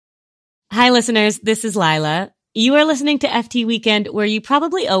Hi, listeners. This is Lila. You are listening to FT Weekend, where you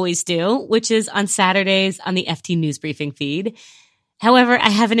probably always do, which is on Saturdays on the FT News Briefing feed. However, I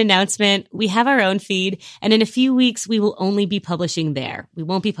have an announcement. We have our own feed, and in a few weeks, we will only be publishing there. We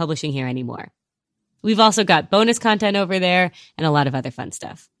won't be publishing here anymore. We've also got bonus content over there and a lot of other fun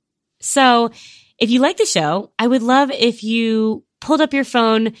stuff. So if you like the show, I would love if you pulled up your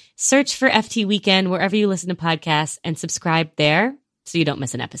phone, search for FT Weekend wherever you listen to podcasts, and subscribe there so you don't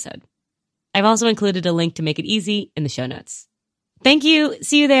miss an episode. I've also included a link to make it easy in the show notes. Thank you.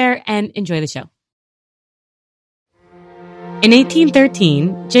 See you there and enjoy the show. In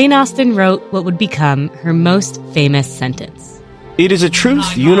 1813, Jane Austen wrote what would become her most famous sentence. It is a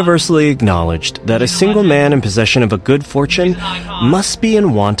truth universally acknowledged that a single man in possession of a good fortune must be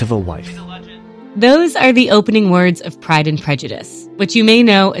in want of a wife. Those are the opening words of Pride and Prejudice, which you may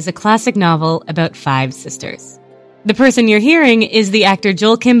know as a classic novel about 5 sisters. The person you're hearing is the actor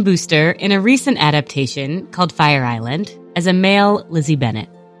Joel Kim Booster in a recent adaptation called Fire Island as a male Lizzie Bennet.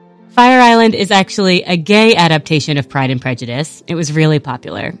 Fire Island is actually a gay adaptation of Pride and Prejudice. It was really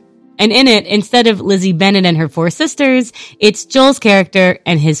popular. And in it, instead of Lizzie Bennet and her 4 sisters, it's Joel's character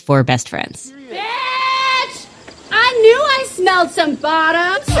and his 4 best friends. Bitch! I knew I smelled some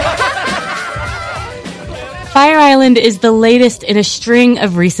bottoms! Fire Island is the latest in a string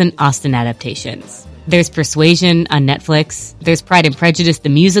of recent Austen adaptations. There's Persuasion on Netflix. There's Pride and Prejudice, the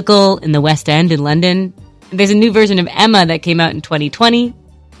musical, in the West End in London. There's a new version of Emma that came out in 2020.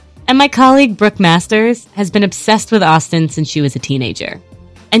 And my colleague, Brooke Masters, has been obsessed with Austen since she was a teenager.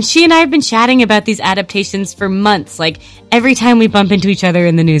 And she and I have been chatting about these adaptations for months. Like, every time we bump into each other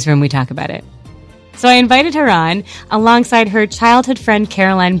in the newsroom, we talk about it. So I invited her on alongside her childhood friend,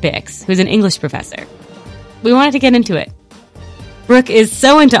 Caroline Bix, who's an English professor. We wanted to get into it. Brooke is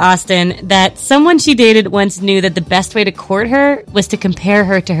so into Austen that someone she dated once knew that the best way to court her was to compare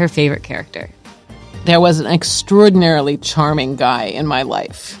her to her favorite character. There was an extraordinarily charming guy in my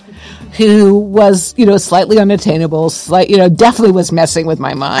life who was, slightly unattainable, definitely was messing with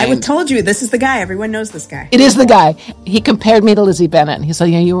my mind. I told you, this is the guy. Everyone knows this guy. It is the guy. He compared me to Lizzie Bennet. And he said,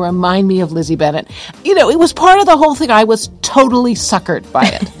 you remind me of Lizzie Bennet. It was part of the whole thing. I was totally suckered by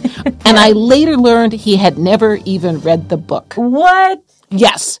it. And I later learned he had never even read the book. What?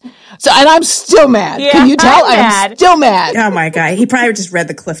 Yes. So, and I'm still mad. Yeah, Can you tell? I'm still mad. Oh, my God. He probably just read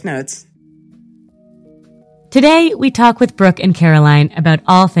the Cliff Notes. Today, we talk with Brooke and Caroline about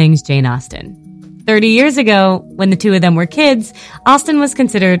all things Jane Austen. 30 years ago, when the two of them were kids, Austen was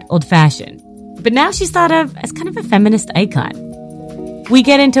considered old-fashioned. But now she's thought of as kind of a feminist icon. We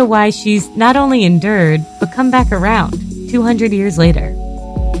get into why she's not only endured, but come back around 200 years later.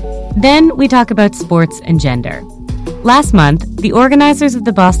 Then we talk about sports and gender. Last month, the organizers of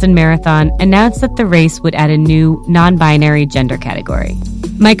the Boston Marathon announced that the race would add a new non-binary gender category.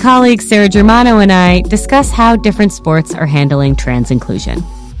 My colleague Sarah Germano and I discuss how different sports are handling trans inclusion.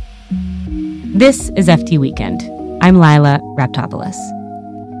 This is FT Weekend. I'm Lila Raptopoulos.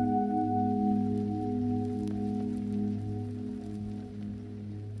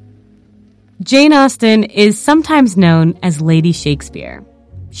 Jane Austen is sometimes known as Lady Shakespeare.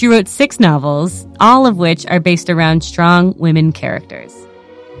 She wrote 6 novels, all of which are based around strong women characters.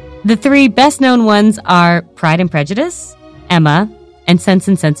 The 3 best-known ones are Pride and Prejudice, Emma, and Sense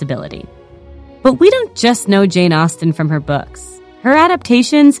and Sensibility. But we don't just know Jane Austen from her books. Her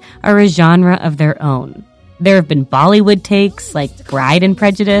adaptations are a genre of their own. There have been Bollywood takes like Pride and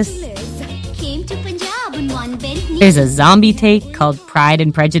Prejudice. There's a zombie take called Pride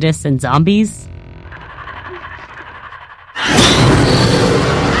and Prejudice and Zombies.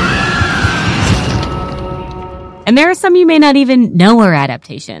 And there are some you may not even know are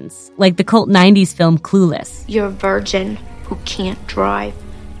adaptations, like the cult 90s film Clueless. You're a virgin who can't drive.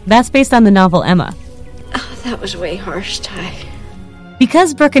 That's based on the novel Emma. Oh, that was way harsh, Ty.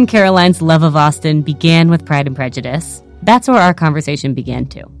 Because Brooke and Caroline's love of Austen began with Pride and Prejudice, that's where our conversation began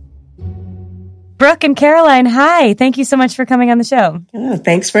too. Brooke and Caroline, hi. Thank you so much for coming on the show. Oh,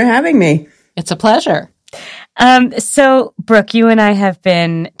 thanks for having me. It's a pleasure. So, Brooke, you and I have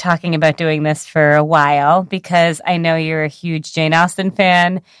been talking about doing this for a while because I know you're a huge Jane Austen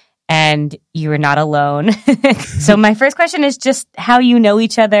fan and you are not alone. So my first question is just how you know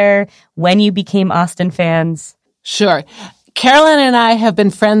each other, when you became Austen fans. Sure. Caroline and I have been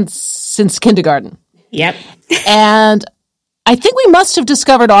friends since kindergarten. Yep. And I think we must have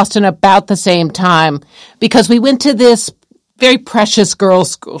discovered Austen about the same time because we went to this very precious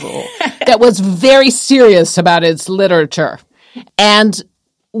girls' school that was very serious about its literature. And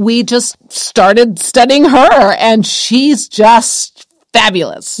we just started studying her, and she's just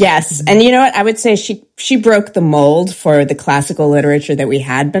fabulous. Yes. And you know what? I would say she broke the mold for the classical literature that we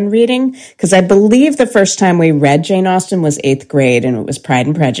had been reading. Because I believe the first time we read Jane Austen was 8th grade, and it was Pride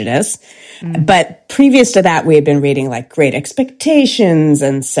and Prejudice. But previous to that, we had been reading like Great Expectations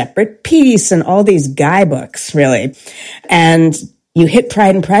and Separate Peace and all these guy books, really. And you hit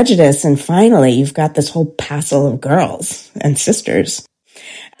Pride and Prejudice, and finally you've got this whole passel of girls and sisters.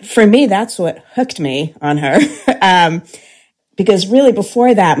 For me, that's what hooked me on her. Because really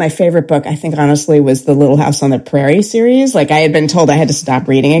before that, my favorite book, I think honestly, was the Little House on the Prairie series. Like I had been told I had to stop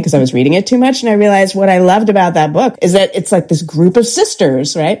reading it because I was reading it too much. And I realized what I loved about that book is that it's like this group of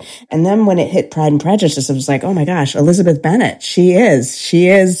sisters, right? And then when it hit Pride and Prejudice, it was like, oh my gosh, Elizabeth Bennet, she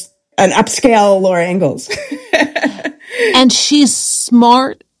is an upscale Laura Ingalls. And she's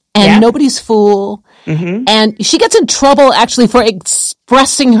smart and nobody's fool. Mm-hmm. And she gets in trouble actually for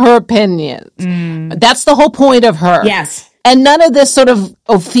expressing her opinions. That's the whole point of her. Yes. And none of this sort of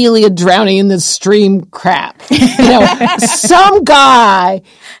Ophelia drowning in the stream crap. Some guy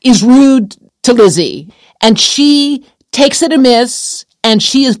is rude to Lizzie, and she takes it amiss, and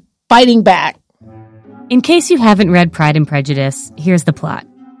she is fighting back. In case you haven't read Pride and Prejudice, here's the plot.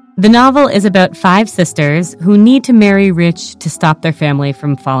 The novel is about 5 sisters who need to marry rich to stop their family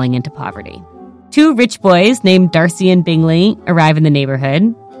from falling into poverty. 2 rich boys named Darcy and Bingley arrive in the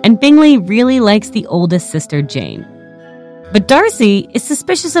neighborhood, and Bingley really likes the oldest sister, Jane. But Darcy is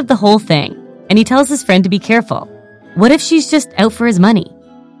suspicious of the whole thing, and he tells his friend to be careful. What if she's just out for his money?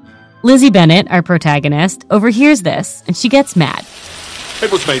 Lizzie Bennet, our protagonist, overhears this, and she gets mad.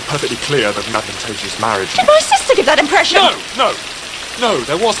 It was made perfectly clear that an advantageous marriage... Did my sister give that impression? No,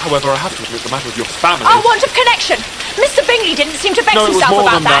 there was, however, I have to admit, the matter with your family. Our want of connection. Mr. Bingley didn't seem to vex No, it was himself more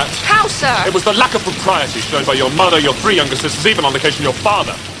about than that. that. How, sir? It was the lack of propriety shown by your mother, your 3 younger sisters, even on occasion your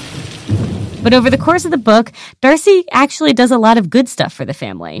father. But over the course of the book, Darcy actually does a lot of good stuff for the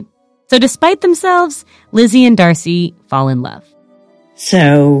family. So despite themselves, Lizzie and Darcy fall in love.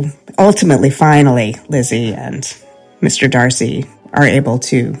 So ultimately, finally, Lizzie and Mr. Darcy are able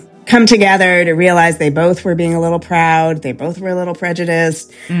to come together to realize they both were being a little proud, they both were a little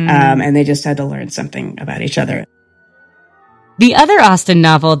prejudiced, and they just had to learn something about each other. The other Austen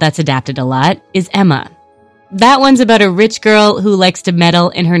novel that's adapted a lot is Emma. That one's about a rich girl who likes to meddle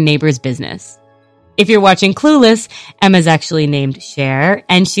in her neighbor's business. If you're watching Clueless, Emma's actually named Cher,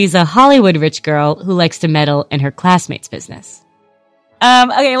 and she's a Hollywood rich girl who likes to meddle in her classmates' business.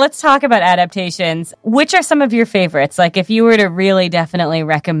 Okay, let's talk about adaptations. Which are some of your favorites? Like, if you were to really definitely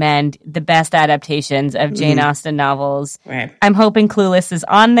recommend the best adaptations of Jane Austen novels, right. I'm hoping Clueless is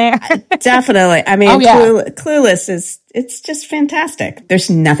on there. Definitely. I mean, Clueless it's just fantastic. There's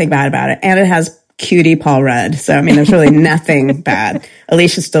nothing bad about it. And it has cutie Paul Rudd. So, I mean, there's really nothing bad.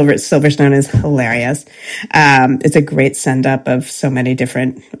 Alicia Silverstone is hilarious. It's a great send-up of so many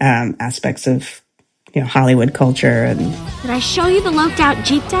different aspects of Hollywood culture. And Did I show you the loped-out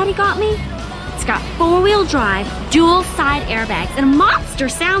Jeep Daddy got me? It's got 4-wheel drive, dual side airbags, and a monster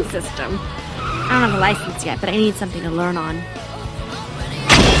sound system. I don't have a license yet, but I need something to learn on.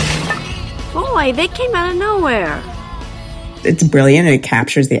 Boy, they came out of nowhere. It's brilliant, and it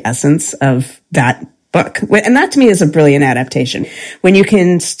captures the essence of that book. And that, to me, is a brilliant adaptation. When you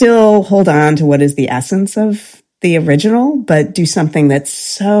can still hold on to what is the essence of the original, but do something that's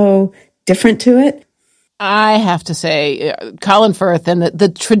so different to it. I have to say, Colin Firth and the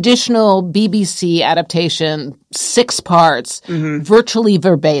traditional BBC adaptation, 6 parts, virtually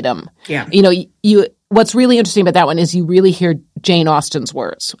verbatim. Yeah. What's really interesting about that one is you really hear Jane Austen's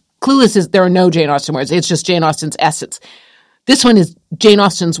words. Clueless there are no Jane Austen words. It's just Jane Austen's essence. This one is Jane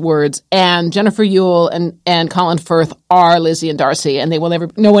Austen's words, and Jennifer Ewell and Colin Firth are Lizzie and Darcy, and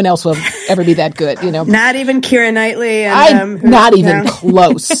no one else will ever be that good, Not even Keira Knightley. And, not even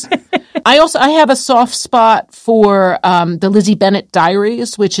close. I have a soft spot for the Lizzie Bennet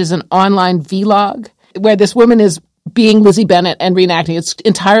Diaries, which is an online vlog where this woman is being Lizzie Bennet and reenacting. It's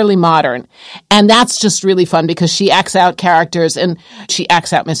entirely modern. And that's just really fun because she acts out characters, and she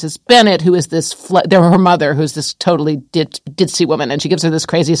acts out Mrs. Bennet, who is her mother, who's this totally ditzy woman, and she gives her this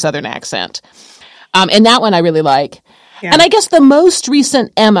crazy Southern accent. And that one I really like. Yeah. And I guess the most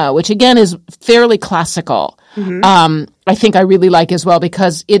recent Emma, which again is fairly classical, I think I really like as well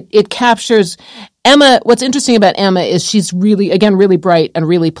because it captures Emma. What's interesting about Emma is she's really bright and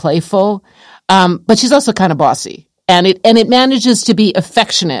really playful, but she's also kind of bossy. And it manages to be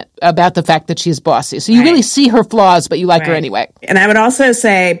affectionate about the fact that she's bossy. So you really see her flaws, but you like her anyway. And I would also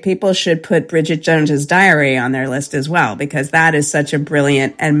say people should put Bridget Jones's Diary on their list as well, because that is such a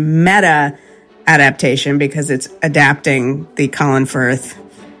brilliant and meta adaptation because it's adapting the Colin Firth,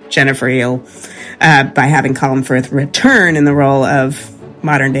 Jennifer Ewell by having Colin Firth return in the role of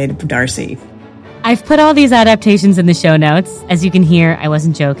modern-day Darcy. I've put all these adaptations in the show notes. As you can hear, I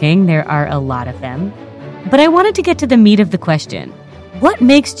wasn't joking. There are a lot of them. But I wanted to get to the meat of the question. What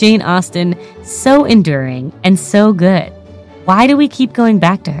makes Jane Austen so enduring and so good? Why do we keep going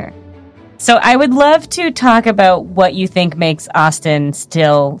back to her? So I would love to talk about what you think makes Austen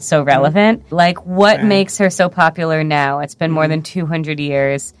still so relevant. Like, what makes her so popular now? It's been more than 200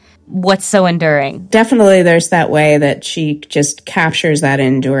 years. What's so enduring? Definitely there's that way that she just captures that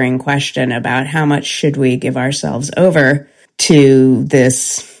enduring question about how much should we give ourselves over to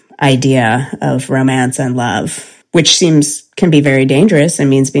this idea of romance and love, which can be very dangerous and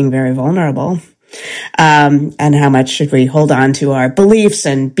means being very vulnerable. And how much should we hold on to our beliefs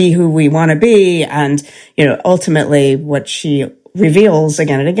and be who we want to be? And, ultimately what she reveals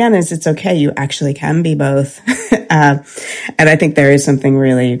again and again is it's okay. You actually can be both. And I think there is something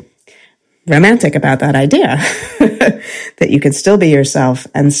really romantic about that idea that you can still be yourself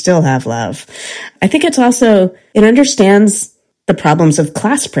and still have love. I think it understands the problems of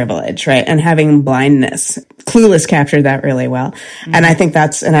class privilege, right? And having blindness. Clueless captured that really well. Mm-hmm. And I think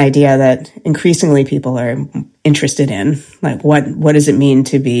that's an idea that increasingly people are interested in. Like, what does it mean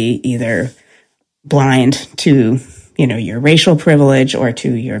to be either blind to, your racial privilege or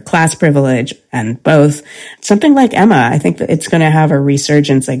to your class privilege, and both? Something like Emma, I think that it's going to have a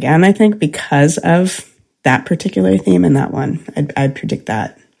resurgence again, I think, because of that particular theme in that one. I'd predict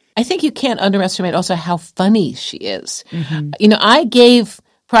that. I think you can't underestimate also how funny she is. Mm-hmm. I gave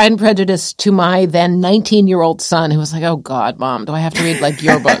Pride and Prejudice to my then 19-year-old son who was like, oh, God, Mom, do I have to read,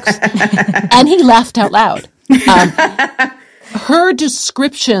 your books? And he laughed out loud. Her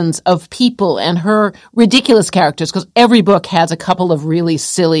descriptions of people and her ridiculous characters, because every book has a couple of really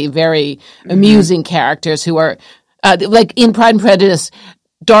silly, very amusing characters who are, like in Pride and Prejudice,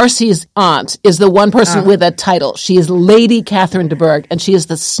 Darcy's aunt is the one person with a title. She is Lady Catherine de Bourgh, and she is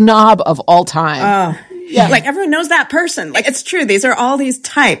the snob of all time. Yeah. Like, everyone knows that person. Like, it's true. These are all these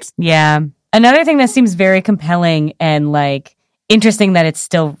types. Yeah. Another thing that seems very compelling and, interesting that it's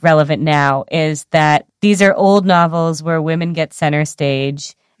still relevant now is that these are old novels where women get center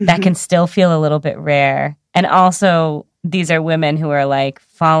stage that can still feel a little bit rare. And also, these are women who are,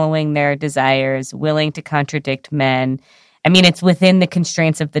 following their desires, willing to contradict men. I mean, it's within the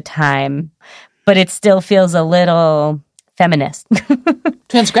constraints of the time, but it still feels a little feminist.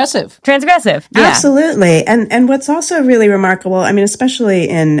 Transgressive. Yeah. Absolutely. And what's also really remarkable, I mean, especially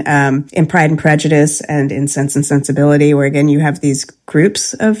in Pride and Prejudice and in Sense and Sensibility, where again, you have these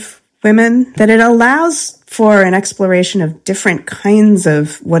groups of women, that it allows for an exploration of different kinds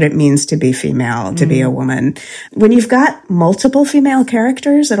of what it means to be female, to be a woman. When you've got multiple female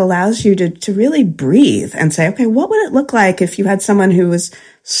characters, it allows you to really breathe and say, okay, what would it look like if you had someone who was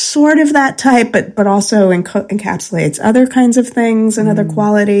sort of that type, but also encapsulates other kinds of things and other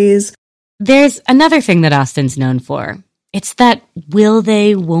qualities? There's another thing that Austen's known for. It's that will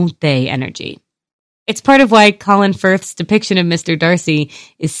they, won't they energy. It's part of why Colin Firth's depiction of Mr. Darcy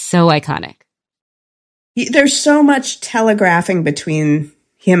is so iconic. There's so much telegraphing between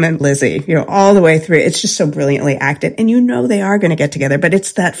him and Lizzie, all the way through. It's just so brilliantly acted. And they are going to get together, but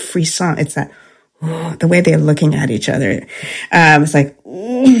it's that frisson. It's that, the way they're looking at each other. It's like,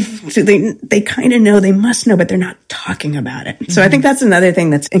 so they kind of know, they must know, but they're not talking about it. Mm-hmm. So I think that's another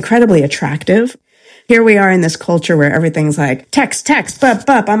thing that's incredibly attractive. Here we are in this culture where everything's like text, bup,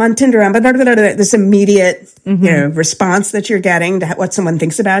 I'm on Tinder, I'm this immediate, response that you're getting to what someone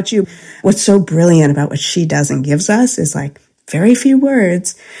thinks about you. What's so brilliant about what she does and gives us is very few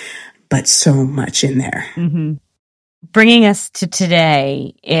words, but so much in there. Mm-hmm. Bringing us to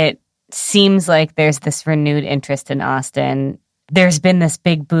today, it seems like there's this renewed interest in Austen. There's been this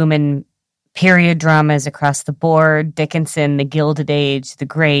big boom in period dramas across the board. Dickinson, The Gilded Age, The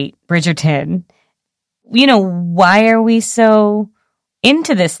Great, Bridgerton. Why are we so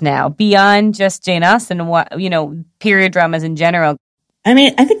into this now beyond just Jane Austen? Period dramas in general? I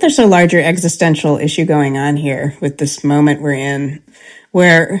mean, I think there's a larger existential issue going on here with this moment we're in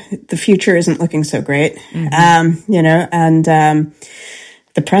where the future isn't looking so great. Mm-hmm. And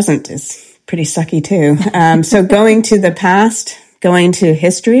the present is pretty sucky too. So going to the past, going to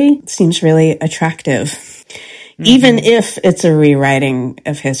history seems really attractive. Even if it's a rewriting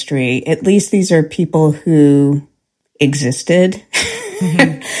of history, at least these are people who existed,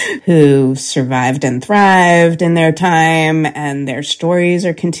 who survived and thrived in their time, and their stories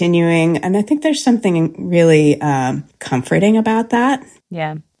are continuing. And I think there's something really comforting about that.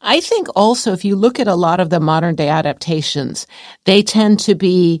 Yeah. I think also if you look at a lot of the modern day adaptations, they tend to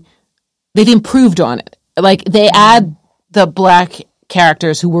be, they've improved on it. Like they add the Black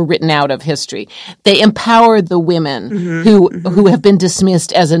characters who were written out of history. They empowered the women who have been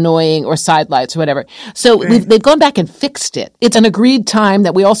dismissed as annoying or sidelights or whatever. So they've gone back and fixed it. It's an agreed time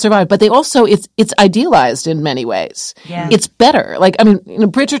that we all survived, but they also, it's idealized in many ways. Yeah. It's better. Like, I mean,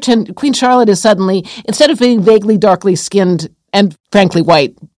 Bridgerton, Queen Charlotte is suddenly, instead of being vaguely darkly skinned and frankly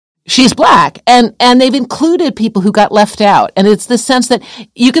white, she's black. And they've included people who got left out. And it's the sense that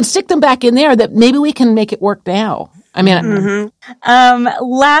you can stick them back in there, that maybe we can make it work now. I mean,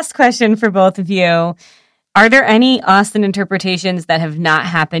 last question for both of you. Are there any Austen interpretations that have not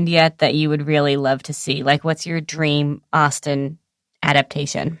happened yet that you would really love to see? Like, what's your dream Austen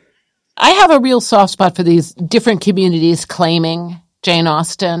adaptation? I have a real soft spot for these different communities claiming Jane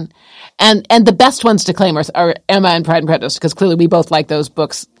Austen. And the best ones to claim are Emma and Pride and Prejudice, because clearly we both like those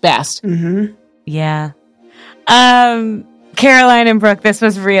books best. Mm-hmm. Yeah. Caroline and Brooke, this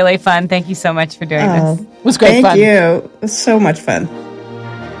was really fun. Thank you so much for doing this. It was great fun. Thank you. It was so much fun.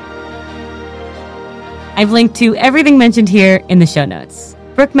 I've linked to everything mentioned here in the show notes.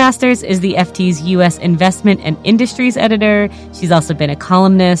 Brooke Masters is the FT's U.S. Investment and Industries editor. She's also been a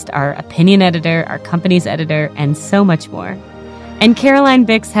columnist, our opinion editor, our company's editor, and so much more. And Caroline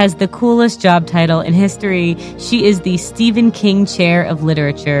Bix has the coolest job title in history. She is the Stephen King Chair of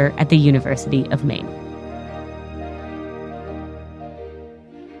Literature at the University of Maine.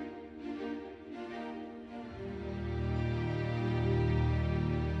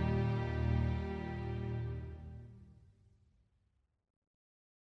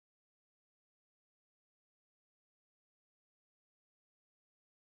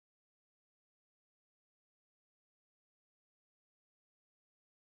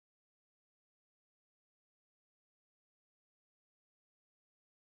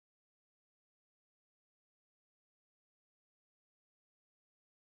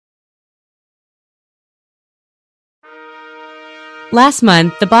 Last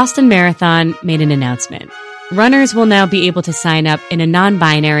month, the Boston Marathon made an announcement. Runners will now be able to sign up in a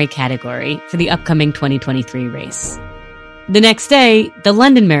non-binary category for the upcoming 2023 race. The next day, the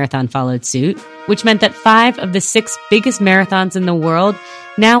London Marathon followed suit, which meant that 5 of the 6 biggest marathons in the world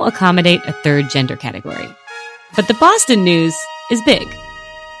now accommodate a third gender category. But the Boston news is big.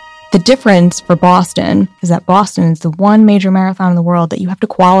 The difference for Boston is that Boston is the one major marathon in the world that you have to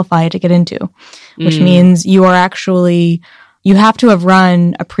qualify to get into, which means you have to have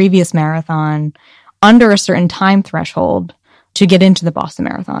run a previous marathon under a certain time threshold to get into the Boston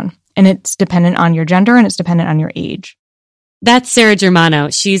Marathon. And it's dependent on your gender and it's dependent on your age. That's Sarah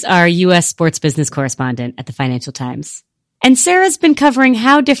Germano. She's our U.S. sports business correspondent at the Financial Times. And Sarah's been covering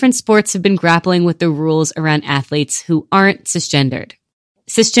how different sports have been grappling with the rules around athletes who aren't cisgendered.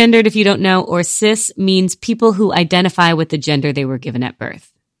 Cisgendered, if you don't know, or cis, means people who identify with the gender they were given at birth.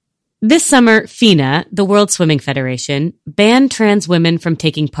 This summer, FINA, the World Swimming Federation, banned trans women from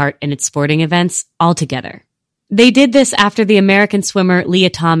taking part in its sporting events altogether. They did this after the American swimmer Leah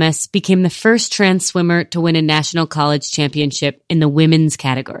Thomas became the first trans swimmer to win a national college championship in the women's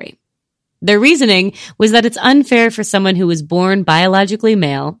category. Their reasoning was that it's unfair for someone who was born biologically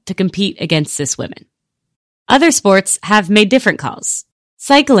male to compete against cis women. Other sports have made different calls.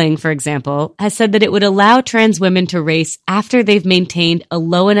 Cycling, for example, has said that it would allow trans women to race after they've maintained a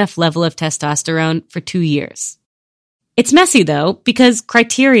low enough level of testosterone for 2 years. It's messy, though, because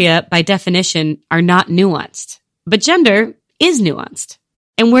criteria, by definition, are not nuanced. But gender is nuanced.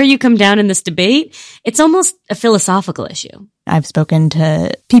 And where you come down in this debate, it's almost a philosophical issue. I've spoken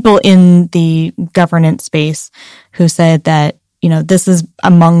to people in the governance space who said that this is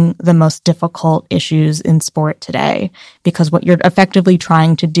among the most difficult issues in sport today, because what you're effectively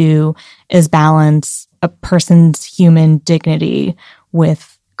trying to do is balance a person's human dignity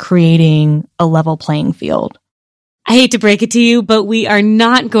with creating a level playing field. I hate to break it to you, but we are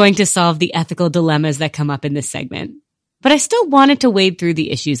not going to solve the ethical dilemmas that come up in this segment. But I still wanted to wade through the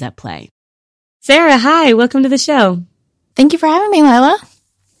issues at play. Sarah, hi, welcome to the show. Thank you for having me, Lila.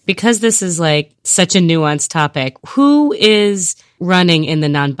 Because this is such a nuanced topic, who is running in the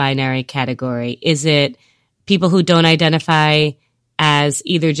non-binary category? Is it people who don't identify as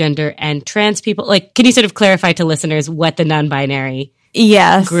either gender and trans people? Can you sort of clarify to listeners what the non-binary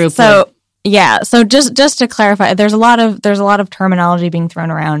group is? So just to clarify, there's a lot of terminology being thrown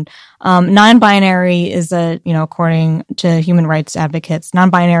around. Non-binary is according to human rights advocates,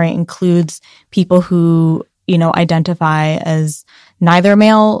 non-binary includes people who, identify as neither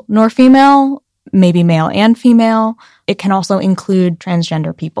male nor female, maybe male and female. It can also include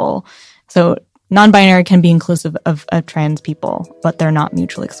transgender people. So non-binary can be inclusive of trans people, but they're not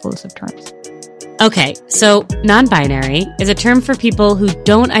mutually exclusive terms. Okay, so non-binary is a term for people who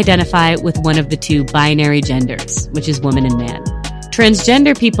don't identify with one of the two binary genders, which is woman and man.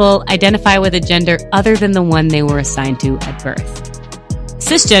 transgender people identify with a gender other than the one they were assigned to at birth.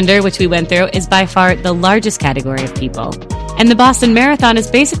 Cisgender, which we went through, is by far the largest category of people. And the Boston Marathon is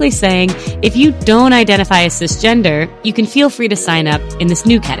basically saying, if you don't identify as cisgender, you can feel free to sign up in this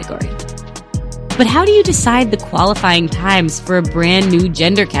new category. But how do you decide the qualifying times for a brand new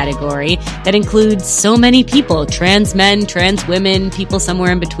gender category that includes so many people, trans men, trans women, people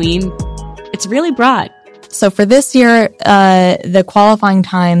somewhere in between? It's really broad. So for this year, the qualifying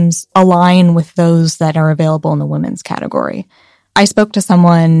times align with those that are available in the women's category. I spoke to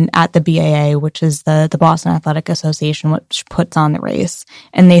someone at the BAA, which is the Boston Athletic Association, which puts on the race.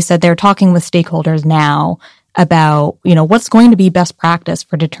 And they said they're talking with stakeholders now about, what's going to be best practice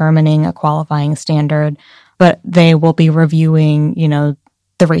for determining a qualifying standard. But they will be reviewing,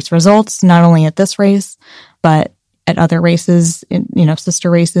 the race results, not only at this race, but at other races,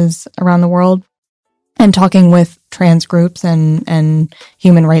 sister races around the world. And talking with trans groups and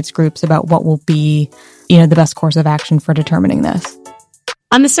human rights groups about what will be, the best course of action for determining this.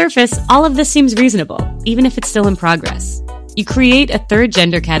 On the surface, all of this seems reasonable, even if it's still in progress. You create a third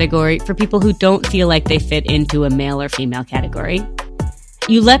gender category for people who don't feel like they fit into a male or female category.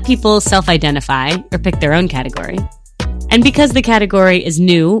 You let people self-identify or pick their own category. And because the category is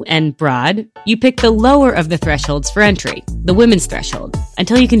new and broad, you pick the lower of the thresholds for entry, the women's threshold,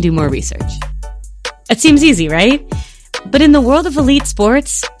 until you can do more research. It seems easy, right? But in the world of elite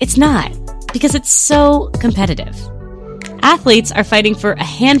sports, it's not, because it's so competitive. Athletes are fighting for a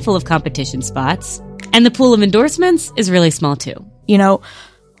handful of competition spots, and the pool of endorsements is really small too.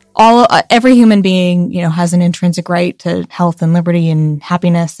 Every human being, has an intrinsic right to health and liberty and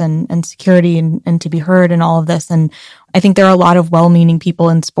happiness and security and to be heard and all of this. And I think there are a lot of well-meaning people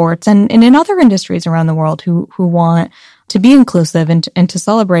in sports and in other industries around the world who want to be inclusive and to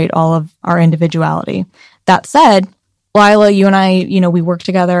celebrate all of our individuality. That said, Lila, you and I, we work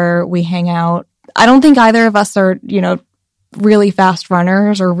together, we hang out. I don't think either of us are, really fast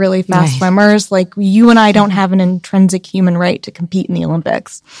runners or really fast swimmers. Like, you and I don't have an intrinsic human right to compete in the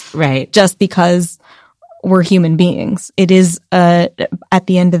Olympics. Right. Just because we're human beings. It is, at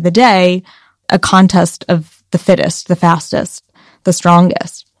the end of the day, a contest of the fittest, the fastest, the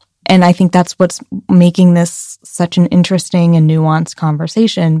strongest. And I think that's what's making this such an interesting and nuanced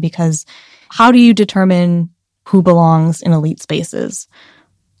conversation, because how do you determine who belongs in elite spaces?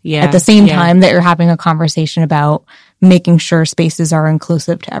 At the same time that you're having a conversation about making sure spaces are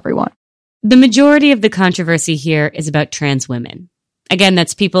inclusive to everyone. The majority of the controversy here is about trans women. Again,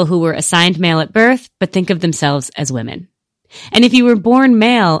 that's people who were assigned male at birth, but think of themselves as women. And if you were born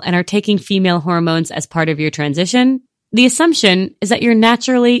male and are taking female hormones as part of your transition, the assumption is that you're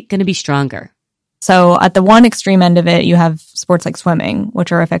naturally going to be stronger. So at the one extreme end of it, you have sports like swimming,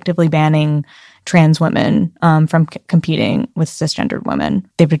 which are effectively banning trans women from competing with cisgendered women.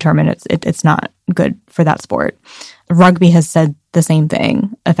 They've determined it's not good for that sport. Rugby has said the same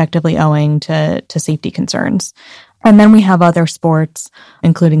thing, effectively owing to safety concerns. And then we have other sports,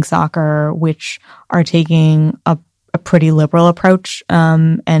 including soccer, which are taking a pretty liberal approach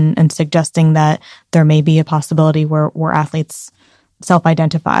and suggesting that there may be a possibility where athletes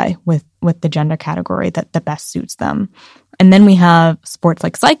self-identify with the gender category that best suits them. And then we have sports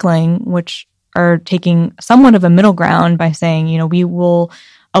like cycling, which are taking somewhat of a middle ground by saying, we will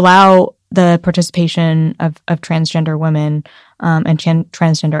allow the participation of transgender women and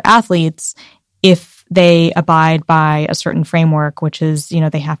transgender athletes if they abide by a certain framework, which is,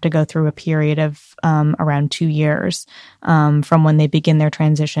 they have to go through a period of around 2 years from when they begin their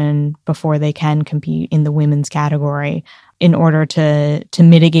transition before they can compete in the women's category in order to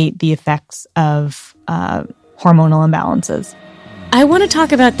mitigate the effects of hormonal imbalances. I want to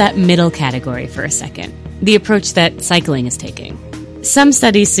talk about that middle category for a second, the approach that cycling is taking. Some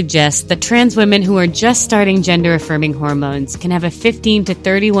studies suggest that trans women who are just starting gender-affirming hormones can have a 15 to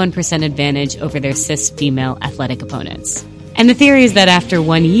 31% advantage over their cis female athletic opponents. And the theory is that after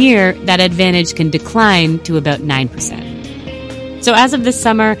 1 year, that advantage can decline to about 9%. So as of this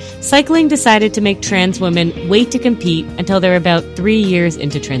summer, cycling decided to make trans women wait to compete until they're about 3 years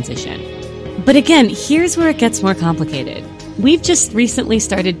into transition. But again, here's where it gets more complicated. We've just recently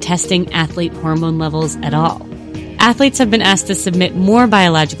started testing athlete hormone levels at all. Athletes have been asked to submit more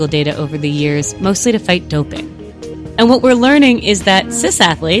biological data over the years, mostly to fight doping. And what we're learning is that cis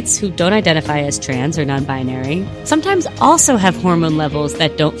athletes who don't identify as trans or non-binary sometimes also have hormone levels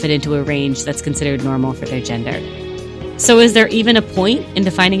that don't fit into a range that's considered normal for their gender. So is there even a point in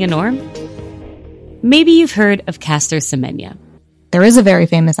defining a norm? Maybe you've heard of Caster Semenya. There is a very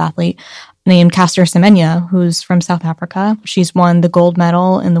famous athlete named Caster Semenya, who's from South Africa. She's won the gold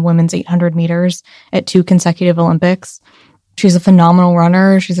medal in the women's 800 meters at 2 consecutive Olympics. She's a phenomenal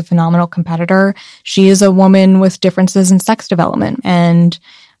runner. She's a phenomenal competitor. She is a woman with differences in sex development. And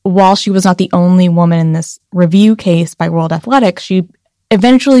while she was not the only woman in this review case by World Athletics, she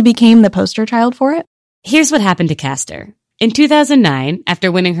eventually became the poster child for it. Here's what happened to Caster. In 2009,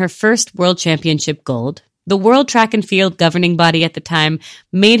 after winning her first World Championship gold, the World Track and Field governing body at the time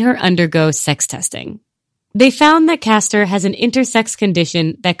made her undergo sex testing. They found that Caster has an intersex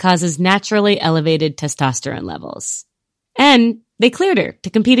condition that causes naturally elevated testosterone levels. And they cleared her to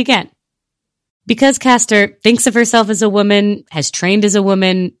compete again. Because Caster thinks of herself as a woman, has trained as a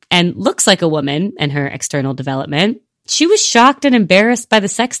woman, and looks like a woman in her external development, she was shocked and embarrassed by the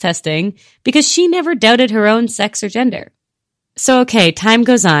sex testing because she never doubted her own sex or gender. So okay, time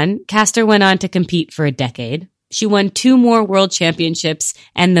goes on. Caster went on to compete for a decade. She won 2 more world championships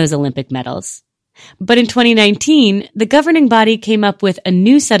and those Olympic medals. But in 2019, the governing body came up with a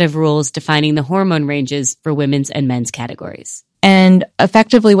new set of rules defining the hormone ranges for women's and men's categories. And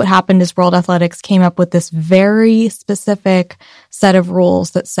effectively what happened is World Athletics came up with this very specific set of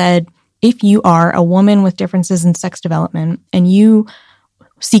rules that said, if you are a woman with differences in sex development and you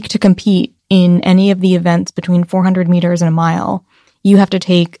seek to compete in any of the events between 400 meters and a mile, you have to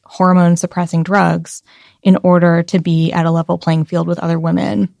take hormone-suppressing drugs in order to be at a level playing field with other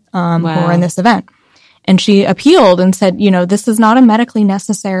women who are in this event. And she appealed and said, this is not a medically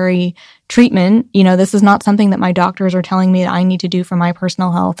necessary treatment. This is not something that my doctors are telling me that I need to do for my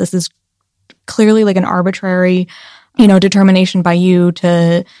personal health. This is clearly like an arbitrary, determination by you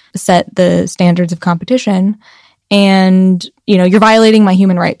to set the standards of competition. And, you're violating my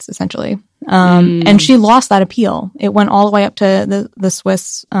human rights, essentially. And she lost that appeal. It went all the way up to the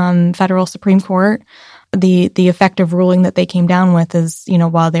Swiss Federal Supreme Court. The effective ruling that they came down with is,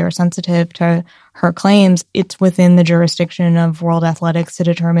 while they were sensitive to her claims, it's within the jurisdiction of World Athletics to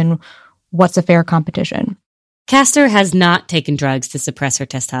determine what's a fair competition. Caster has not taken drugs to suppress her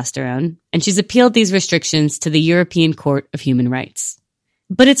testosterone, and she's appealed these restrictions to the European Court of Human Rights.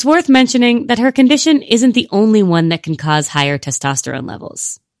 But it's worth mentioning that her condition isn't the only one that can cause higher testosterone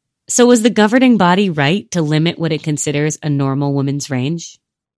levels. So was the governing body right to limit what it considers a normal woman's range?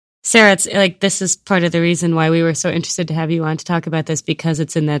 Sarah, it's like this is part of the reason why we were so interested to have you on to talk about this, because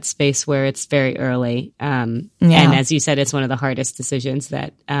it's in that space where it's very early. And as you said, it's one of the hardest decisions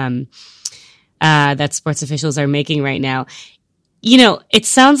that that sports officials are making right now. It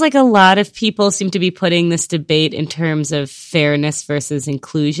sounds like a lot of people seem to be putting this debate in terms of fairness versus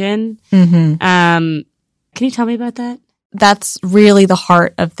inclusion. Mm-hmm. Can you tell me about that? That's really the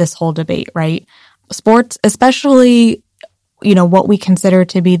heart of this whole debate, right? Sports, especially, what we consider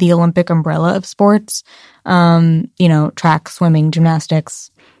to be the Olympic umbrella of sports, track, swimming,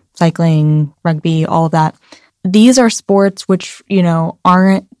 gymnastics, cycling, rugby, all of that. These are sports which,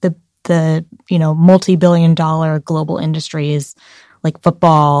 aren't the multi-billion-dollar global industries like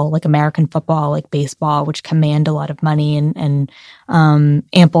football, like American football, like baseball, which command a lot of money and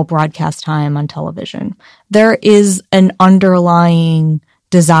ample broadcast time on television. There is an underlying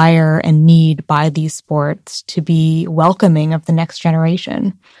desire and need by these sports to be welcoming of the next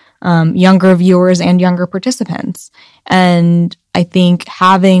generation, younger viewers and younger participants. And I think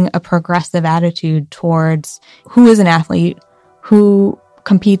having a progressive attitude towards who is an athlete, who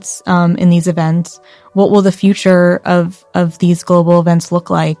competes in these events, what will the future of these global events look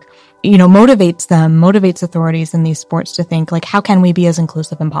like, motivates authorities in these sports to think, like, how can we be as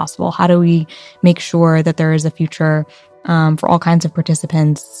inclusive as possible? How do we make sure that there is a future for all kinds of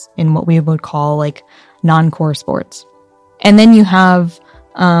participants in what we would call like non-core sports? And then you have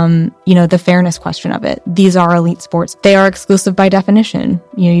the fairness question of it. These are elite sports. They are exclusive by definition.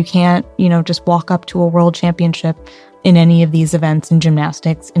 You can't, just walk up to a world championship in any of these events, in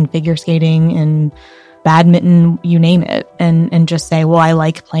gymnastics, in figure skating, in badminton, you name it, and just say, well, I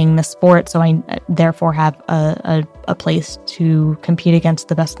like playing this sport, so I therefore have a place to compete against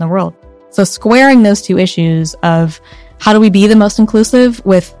the best in the world. So squaring those two issues of how do we be the most inclusive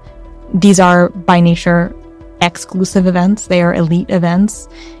with these are by nature exclusive events, they are elite events,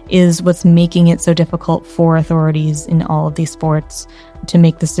 is what's making it so difficult for authorities in all of these sports to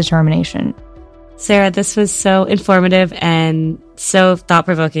make this determination. Sarah, this was so informative and so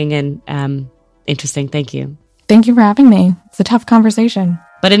thought-provoking and interesting. Thank you. Thank you for having me. It's a tough conversation.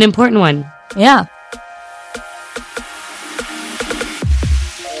 But an important one. Yeah.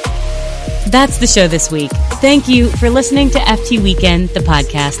 That's the show this week. Thank you for listening to FT Weekend, the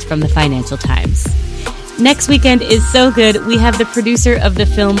podcast from the Financial Times. Next weekend is so good. We have the producer of the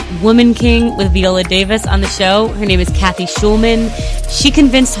film Woman King with Viola Davis on the show. Her name is Kathy Schulman. She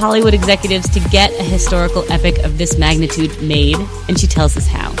convinced Hollywood executives to get a historical epic of this magnitude made, and she tells us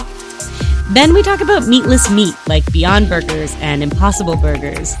how. Then we talk about meatless meat like Beyond Burgers and Impossible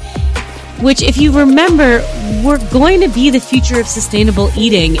Burgers, which, if you remember, were going to be the future of sustainable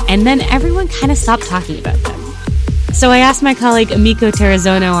eating, and then everyone kind of stopped talking about them. So I asked my colleague Emiko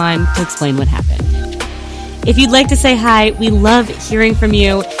Terrazono on to explain what happened. If you'd like to say hi, we love hearing from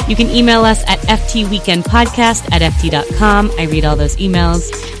you. You can email us at ftweekendpodcast@ft.com. I read all those emails.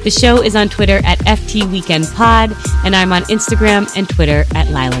 The show is on Twitter at ftweekendpod, and I'm on Instagram and Twitter at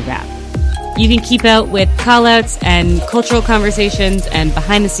Lila Rap. You can keep out with call-outs and cultural conversations and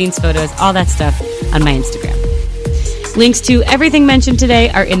behind-the-scenes photos, all that stuff, on my Instagram. Links to everything mentioned today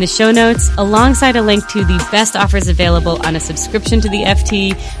are in the show notes, alongside a link to the best offers available on a subscription to the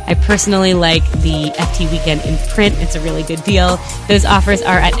FT. I personally like the FT Weekend in print. It's a really good deal. Those offers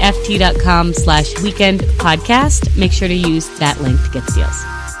are at ft.com/weekendpodcast. Make sure to use that link to get the deals.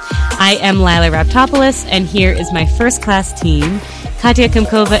 I am Lila Raptopoulos, and here is my first-class team. Katya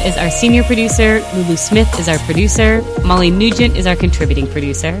Kumkova is our senior producer. Lulu Smith is our producer. Molly Nugent is our contributing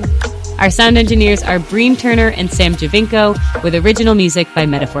producer. Our sound engineers are Breen Turner and Sam Javinko, with original music by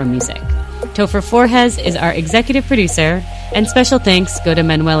Metaphor Music. Topher Forges is our executive producer, and special thanks go to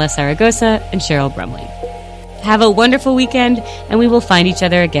Manuela Zaragoza and Cheryl Brumley. Have a wonderful weekend, and we will find each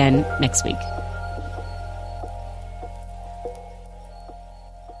other again next week.